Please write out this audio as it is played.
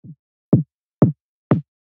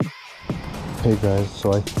Hey guys,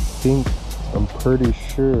 so I'm pretty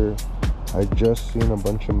sure I just seen a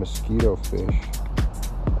bunch of mosquito fish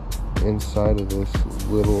inside of this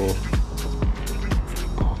little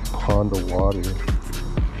pond of water.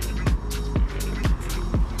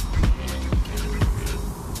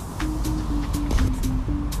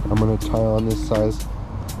 I'm gonna tie on this size,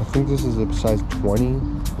 I think this is a size 20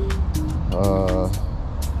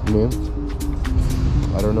 nymph.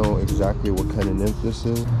 I don't know exactly what kind of nymph this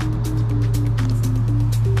is.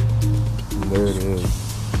 And there it is.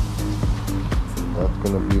 That's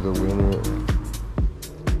gonna be the winner.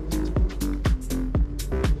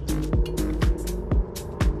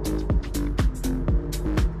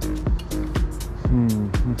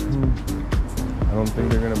 I don't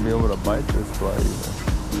think they're gonna be able to bite this fly either.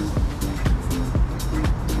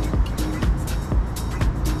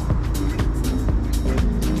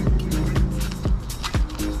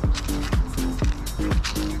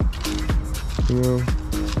 You know,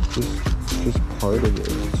 just part of it.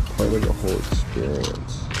 It's part of the whole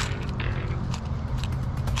experience.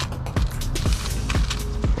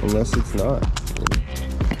 Unless it's not.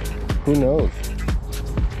 Who knows?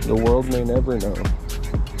 The world may never know.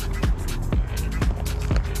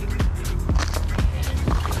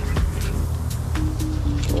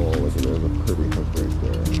 Oh, look at there's a pretty hook right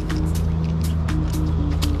there.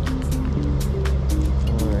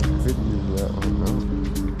 Oh, I could use that one though.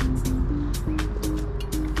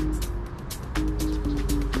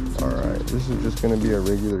 Alright, this is just gonna be a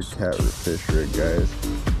regular catfish rig, guys.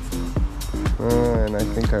 And I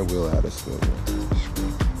think I will add a swivel.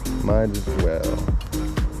 Might as well.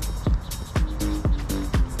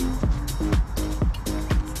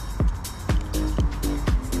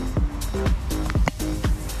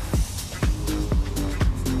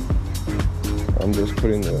 I'm just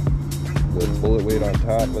putting the bullet weight on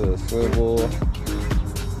top of the swivel,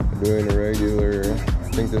 doing a regular, I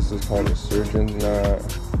think this is called a surgeon's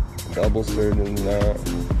knot, double surgeon's knot.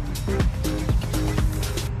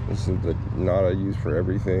 This is the knot I use for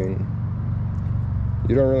everything.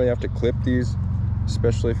 You don't really have to clip these,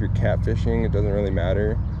 especially if you're catfishing, it doesn't really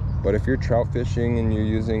matter. But if you're trout fishing and you're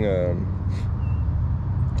using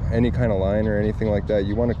any kind of line or anything like that,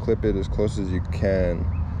 you want to clip it as close as you can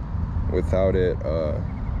without it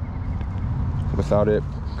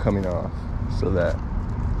coming off, so that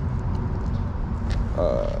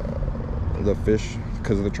the fish,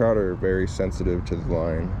 because the trout are very sensitive to the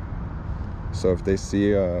line, so if they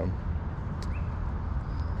see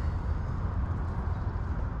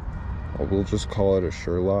we'll just call it a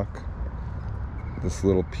Sherlock, this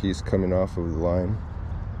little piece coming off of the line,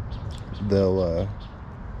 they'll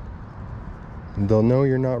know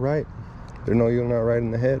you're not right. They'll know you're not right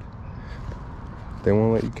in the head. They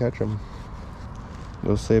won't let you catch them.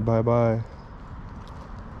 They'll say bye-bye.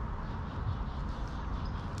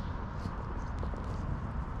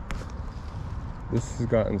 This has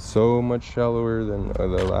gotten so much shallower than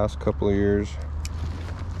the last couple of years.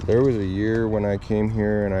 There was a year when I came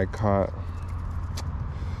here and I caught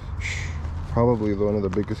probably one of the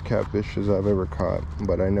biggest catfishes I've ever caught,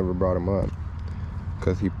 but I never brought him up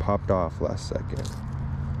because he popped off last second.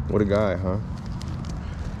 What a guy, huh?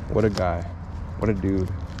 What a guy. What a dude.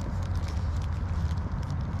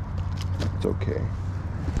 It's okay.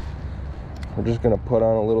 We're just gonna put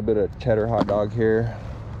on a little bit of cheddar hot dog here.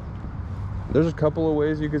 There's a couple of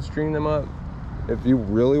ways you could string them up. If you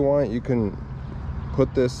really want, you can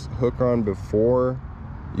put this hook on before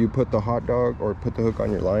you put the hot dog, or put the hook on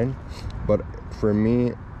your line. But for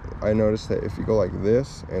me, I noticed that if you go like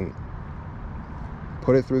this and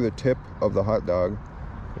put it through the tip of the hot dog,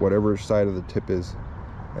 whatever side of the tip is,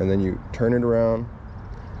 and then you turn it around,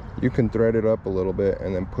 you can thread it up a little bit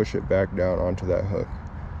and then push it back down onto that hook.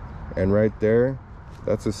 And right there,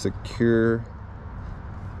 that's a secure,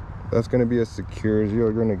 that's gonna be as secure as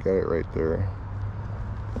you're gonna get it right there.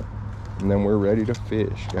 And then we're ready to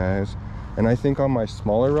fish, guys. And I think on my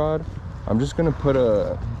smaller rod, I'm just gonna put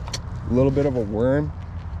a little bit of a worm,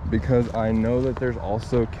 because I know that there's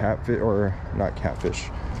also catfish, or not catfish,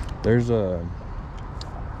 there's a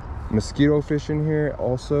mosquito fish in here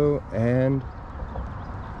also, and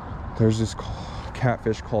there's this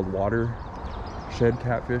catfish called watershed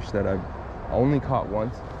catfish that I've only caught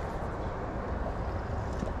once,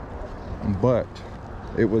 but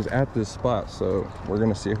it was at this spot, so we're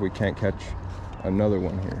gonna see if we can't catch another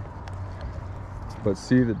one here. But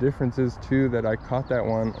see, the difference is too that I caught that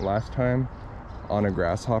one last time on a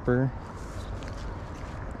grasshopper,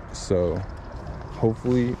 so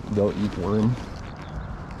hopefully they'll eat worms.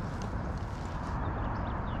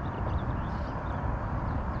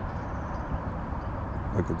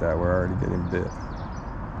 Look at that, we're already getting bit.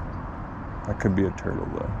 That could be a turtle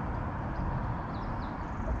though.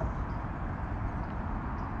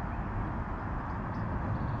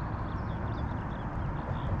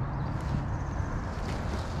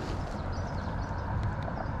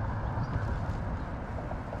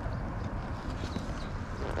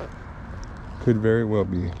 Could very well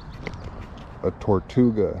be a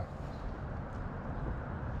tortuga.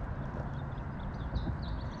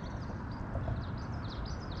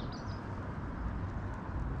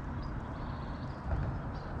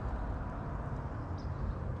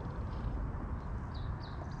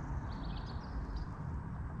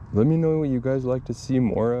 Let me know what you guys like to see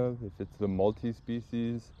more of. If it's the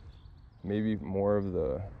multi-species, maybe more of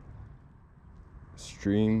the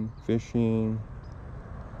stream fishing.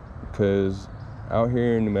 Because out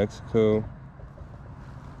here in New Mexico,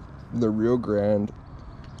 the Rio Grande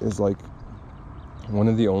is like one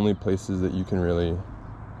of the only places that you can really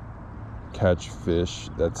catch fish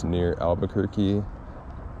that's near Albuquerque.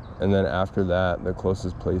 And then after that, the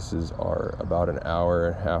closest places are about an hour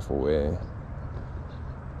and a half away.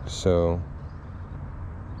 So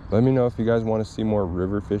let me know if you guys want to see more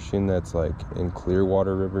river fishing that's like in clear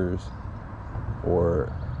water rivers,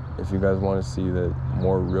 or if you guys want to see the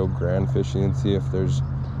more Rio Grande fishing and see if there's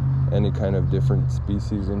any kind of different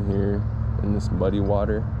species in here in this muddy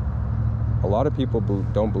water. A lot of people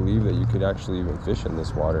don't believe that you could actually even fish in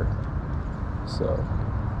this water, so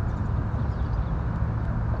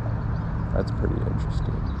that's pretty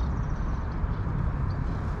interesting.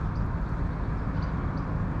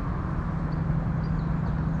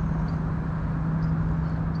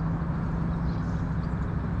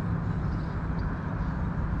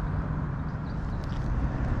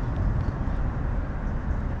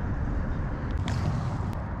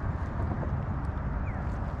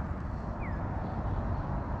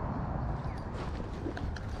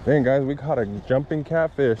 Dang guys, we caught a jumping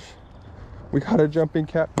catfish. We caught a jumping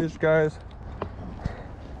catfish, guys.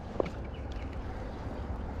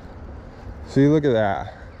 See, look at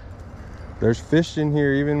that. There's fish in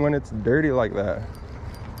here even when it's dirty like that.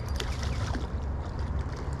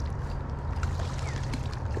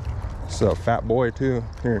 It's a fat boy too.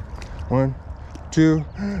 Here, 1, 2,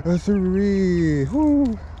 3.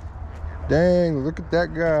 Woo. Dang, look at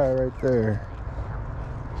that guy right there.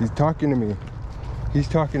 He's talking to me. He's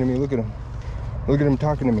talking to me. Look at him. Look at him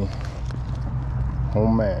talking to me. Oh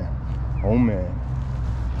man. Oh man.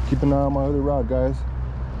 Keep an eye on my other rod, guys.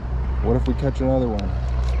 What if we catch another one?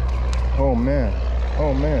 Oh man.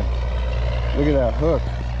 Oh man. Look at that hook.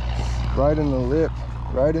 Right in the lip.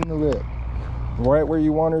 Right in the lip. Right where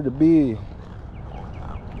you want her to be.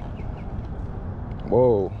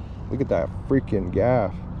 Whoa. Look at that freaking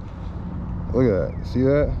gaff. Look at that. See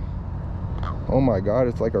that? Oh my god,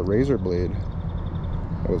 it's like a razor blade.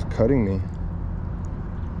 It was cutting me.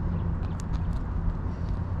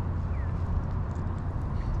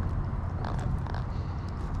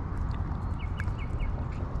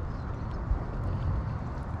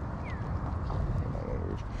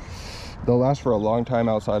 They'll last for a long time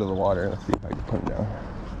outside of the water. Let's see if I can put them down.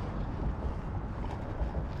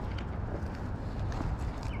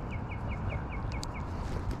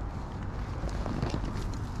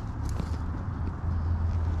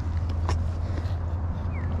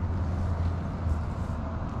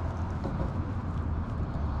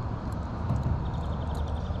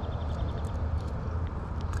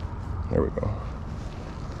 There we go.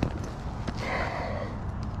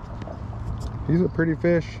 He's a pretty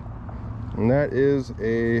fish. And that is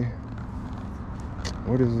a,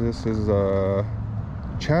 what is this? This is a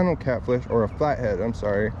channel catfish, or a flathead, I'm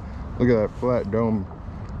sorry. Look at that flat dome.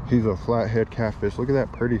 He's a flathead catfish. Look at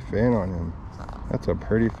that pretty fin on him. That's a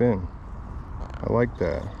pretty fin. I like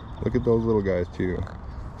that. Look at those little guys too.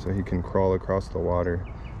 So he can crawl across the water.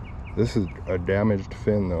 This is a damaged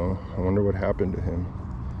fin though. I wonder what happened to him.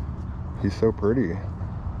 He's so pretty.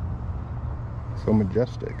 So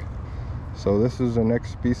majestic. So this is the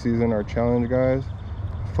next species in our challenge, guys.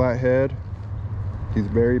 Flathead. He's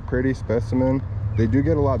very pretty specimen. They do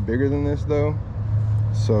get a lot bigger than this though.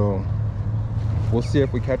 So we'll see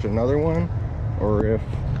if we catch another one, or if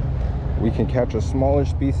we can catch a smaller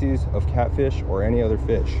species of catfish or any other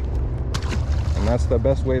fish. And that's the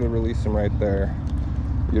best way to release them right there.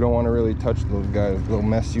 You don't want to really touch those guys. They'll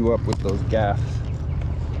mess you up with those gaffs.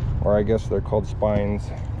 Or I guess they're called spines.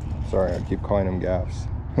 Sorry, I keep calling them gaffs.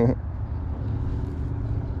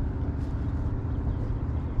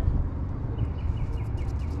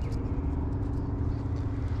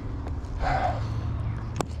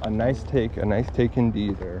 A nice take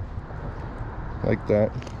indeed there. Like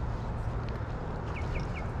that.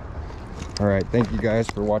 All right, thank you guys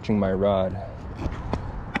for watching my rod.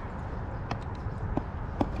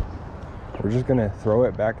 We're just gonna throw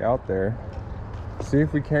it back out there. See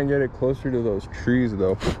if we can't get it closer to those trees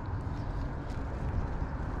though.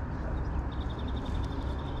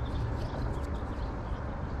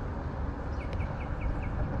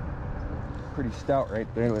 Pretty stout right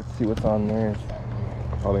there. Let's see what's on there.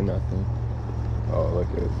 Probably nothing. Oh, look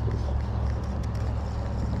at this.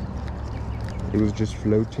 It was just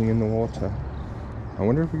floating in the water. I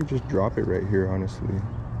wonder if we could just drop it right here, honestly.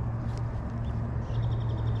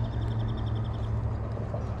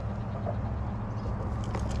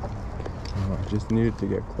 Oh, I just needed to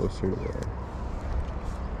get closer to there.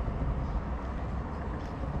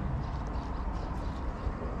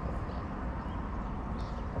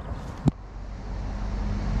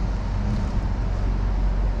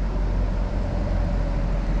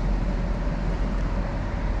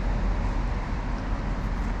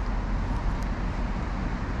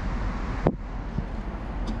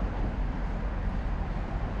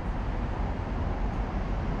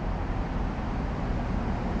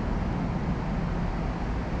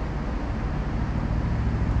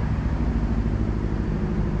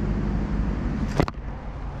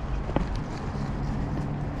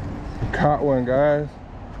 Caught one, guys.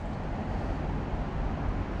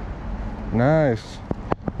 Nice.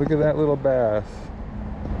 Look at that little bass.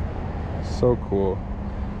 So cool.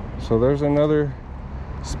 So there's another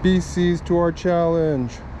species to our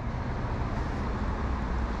challenge.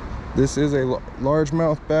 This is a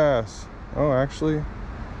largemouth bass. Oh, actually,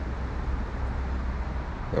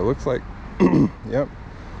 it looks like, yep,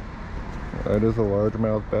 that is a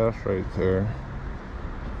largemouth bass right there.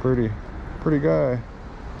 Pretty guy.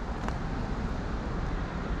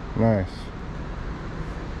 Nice.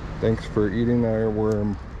 Thanks for eating our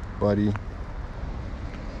worm, buddy.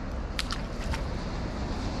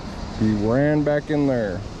 He ran back in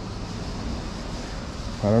there.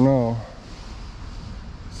 I don't know.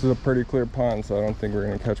 This is a pretty clear pond, so I don't think we're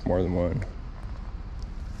gonna catch more than one.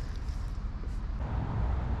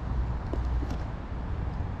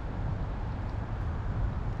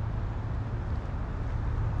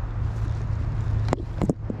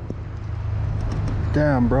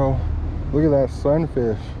 Damn, bro. Look at that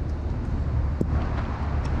sunfish.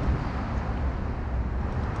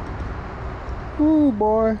 Ooh,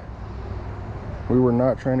 boy. We were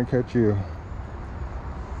not trying to catch you.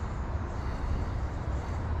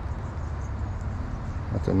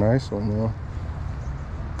 That's a nice one, though.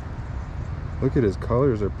 Look at his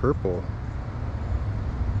colors, they're purple.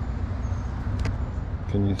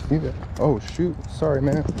 Can you see that? Oh, shoot. Sorry,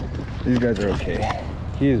 man. These guys are okay.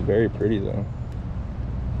 He is very pretty, though.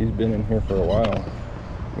 He's been in here for a while.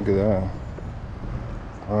 Look at that.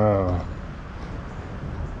 Wow.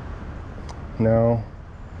 Now,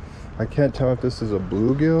 I can't tell if this is a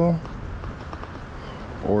bluegill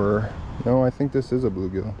or... No, I think this is a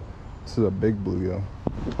bluegill. This is a big bluegill.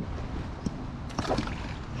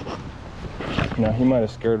 Now, he might have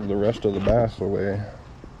scared the rest of the bass away.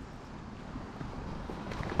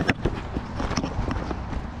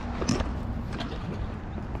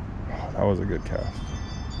 Oh, that was a good cast.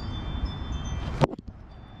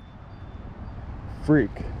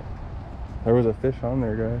 Freak. There was a fish on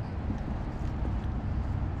there, guys.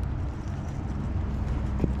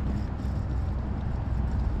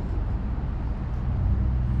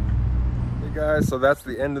 Hey guys, so that's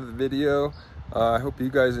the end of the video. I hope you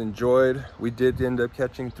guys enjoyed. We did end up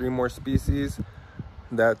catching 3 more species.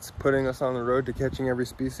 That's putting us on the road to catching every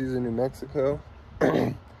species in New Mexico.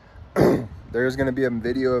 There's gonna be a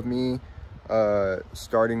video of me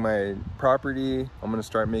starting my property. I'm gonna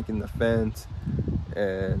start making the fence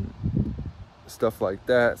and stuff like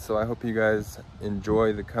that. So I hope you guys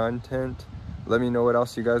enjoy the content. Let me know what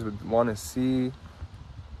else you guys would want to see.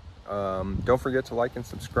 Don't forget to like and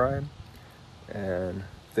subscribe, and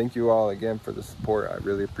thank you all again for the support. I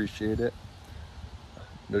really appreciate it.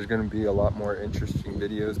 There's going to be a lot more interesting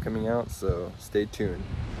videos coming out, so stay tuned.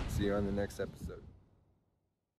 See you on the next episode.